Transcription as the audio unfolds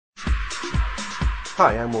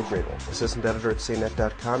Hi, I'm Will Greenwald, Assistant Editor at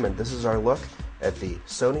CNET.com, and this is our look at the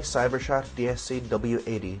Sony CyberShot DSC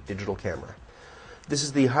W80 digital camera. This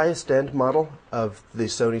is the highest end model of the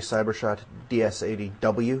Sony CyberShot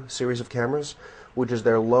DS80W series of cameras, which is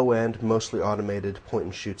their low-end, mostly automated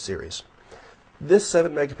point-and-shoot series. This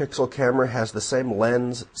 7 megapixel camera has the same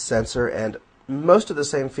lens, sensor, and most of the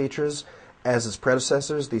same features as its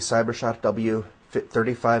predecessors, the CyberShot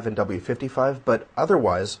W35 and W55, but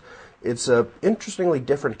otherwise, it's an interestingly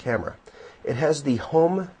different camera. It has the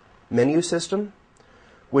home menu system,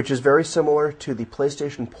 which is very similar to the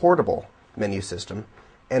PlayStation Portable menu system,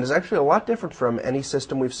 and is actually a lot different from any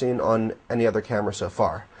system we've seen on any other camera so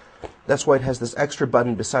far. That's why it has this extra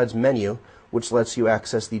button besides menu, which lets you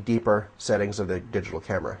access the deeper settings of the digital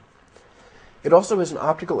camera. It also has an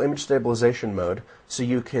optical image stabilization mode, so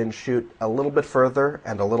you can shoot a little bit further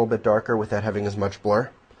and a little bit darker without having as much blur.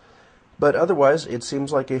 But otherwise, it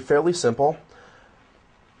seems like a fairly simple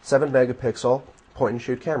 7 megapixel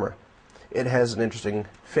point-and-shoot camera. It has an interesting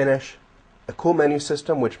finish, a cool menu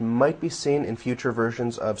system which might be seen in future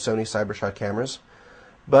versions of Sony CyberShot cameras,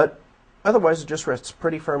 but otherwise it just rests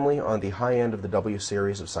pretty firmly on the high end of the W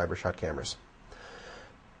series of CyberShot cameras.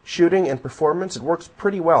 Shooting and performance, it works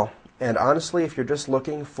pretty well, and honestly, if you're just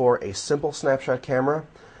looking for a simple snapshot camera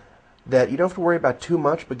that you don't have to worry about too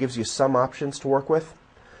much but gives you some options to work with,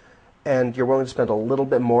 and you're willing to spend a little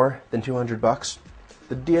bit more than $200,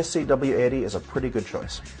 the DSC W80 is a pretty good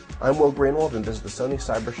choice. I'm Will Greenwald, and this is the Sony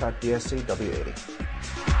CyberShot DSC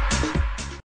W80.